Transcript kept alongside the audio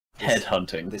Head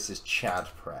hunting. This is Chad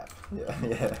prep. Yeah.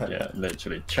 Yeah,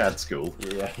 literally. Chad school.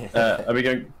 Yeah. Are we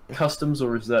going customs or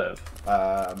reserve?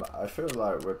 I feel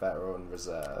like we're better on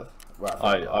reserve. Well,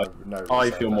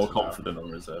 I feel more confident on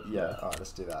reserve. Yeah. Alright,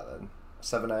 let's do that then.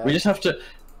 7 AM. We just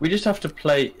have to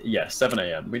play. Yeah, 7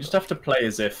 AM. We just have to play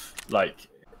as if like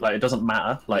it doesn't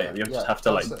matter. Like you just have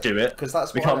to do it. Because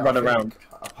that's we can't run around.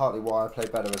 Partly why I play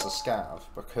better as a scav,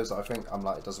 because I think I'm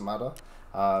like, it doesn't matter.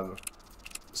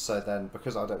 So then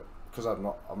because I'm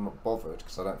not bothered,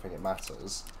 because I don't think it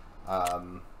matters.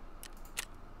 I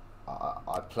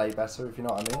play better, if you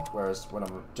know what I mean. Whereas when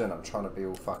I'm trying to be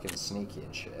all fucking sneaky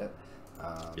and shit.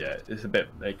 Yeah, it's a bit.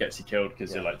 It gets you killed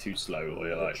because you're like too slow, or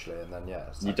you're like. And then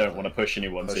exactly. You don't want to push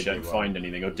anyone, so you don't find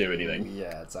anything or do anything.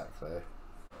 Yeah, exactly.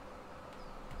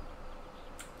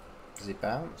 Has he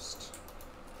bounced?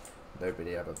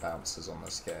 Nobody ever bounces on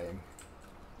this game.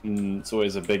 It's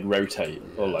always a big rotate,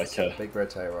 or like a big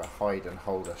rotate, or a hide and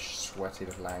hold a sweaty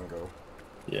little angle.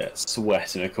 Yeah,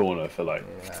 sweat in a corner for like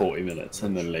 40 minutes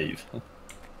and then leave.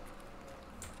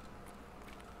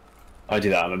 I do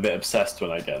that. I'm a bit obsessed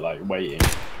when I get like waiting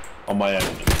on my own,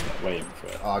 like, waiting for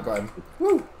it. Oh, I got him.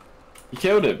 Woo! You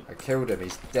killed him. I killed him.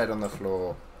 He's dead on the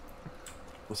floor.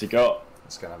 What's he got?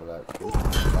 Let's go and have a look.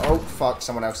 Oh fuck!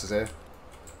 Someone else is here.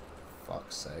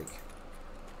 Fuck's sake.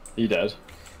 You dead?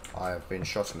 I have been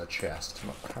shot in the chest. I'm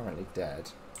not currently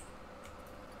dead.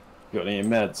 You got any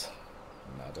meds?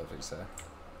 No, I don't think so.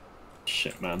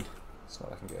 Shit, man. It's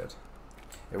not looking good.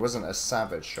 It wasn't a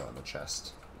savage shot in the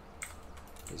chest.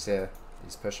 He's here.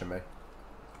 He's pushing me.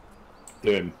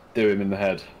 Do him. Do him in the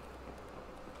head.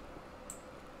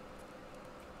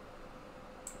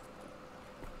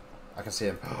 I can see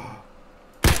him.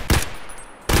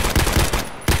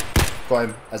 Got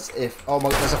him. As if. Oh my.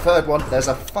 There's a third one. There's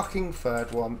a fucking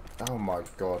third one. Oh my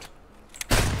god.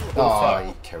 Oh,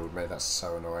 he killed me. That's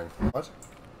so annoying. What?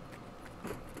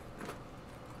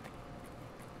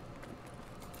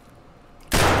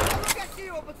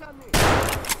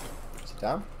 Is he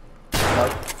down? No.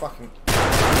 Fucking.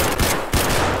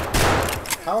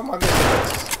 How am I missing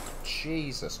this?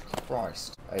 Jesus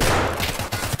Christ. Hey.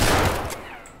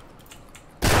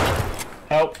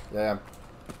 Help! Yeah.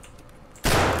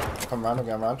 I'm coming round. I'm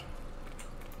going round.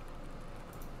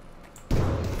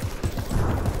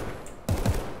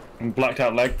 Blacked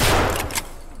out leg.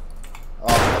 Oh,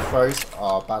 I froze.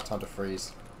 Oh, bad time to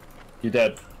freeze. You're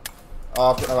dead.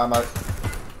 Oh, I've got no ammo.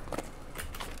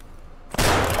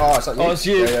 Oh, is that you? Oh, it's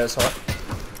you. Yeah, it's alright.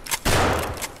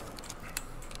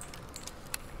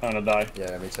 I'm gonna die.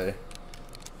 Yeah, me too.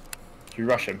 Should we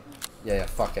rush him? Yeah,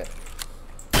 fuck it.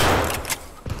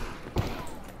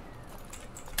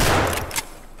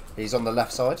 He's on the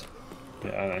left side.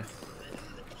 Yeah, I know.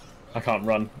 I can't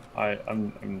run.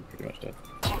 I'm pretty much dead.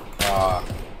 Ah.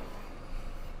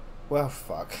 Well,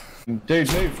 fuck.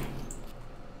 Dude, move.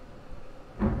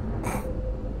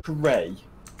 Tray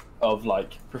of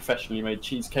like professionally made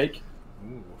cheesecake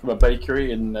from a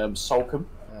bakery in Salcombe.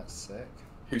 That's sick.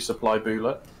 Who supply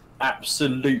Bula.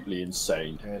 Absolutely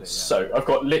insane. Really, yeah. So I've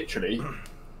got literally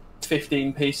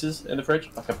 15 pieces in the fridge,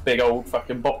 like a big old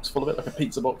fucking box full of it, like a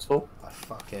pizza box full. I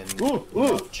fucking ooh.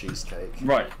 love cheesecake.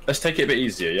 Right, let's take it a bit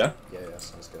easier, yeah? Yeah,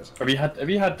 sounds good. Have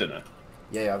you had dinner?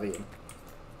 Yeah, I've eaten.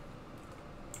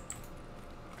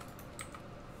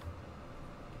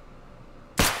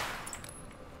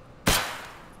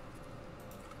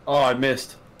 Oh, I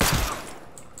missed.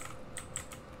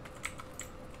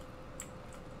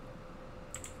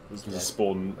 There's a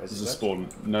spawn. There's a spawn.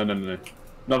 No.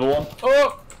 Another one.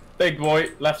 Oh! Big boy,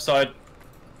 left side.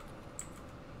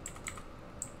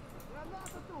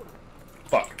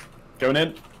 Fuck. Going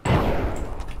in.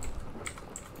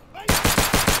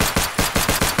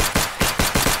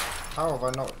 How have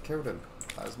I not killed him?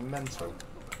 That is mental.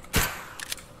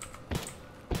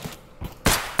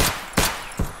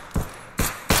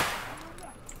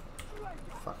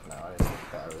 Fuck no, I need to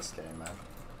get better at this game, man.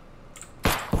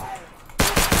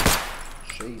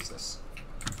 Jesus.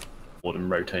 Let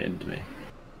him rotate into me.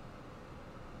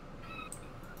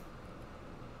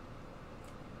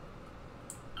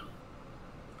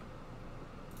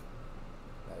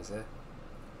 That is it.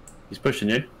 He's pushing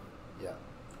you. Yeah.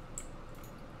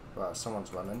 Well,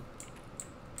 someone's running.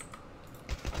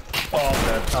 Oh, I'm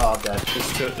dead. Oh, I'm dead.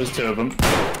 There's two of them.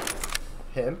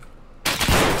 Hit him.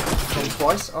 Hit him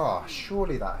twice. Oh,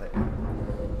 surely that hit him.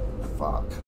 Fuck.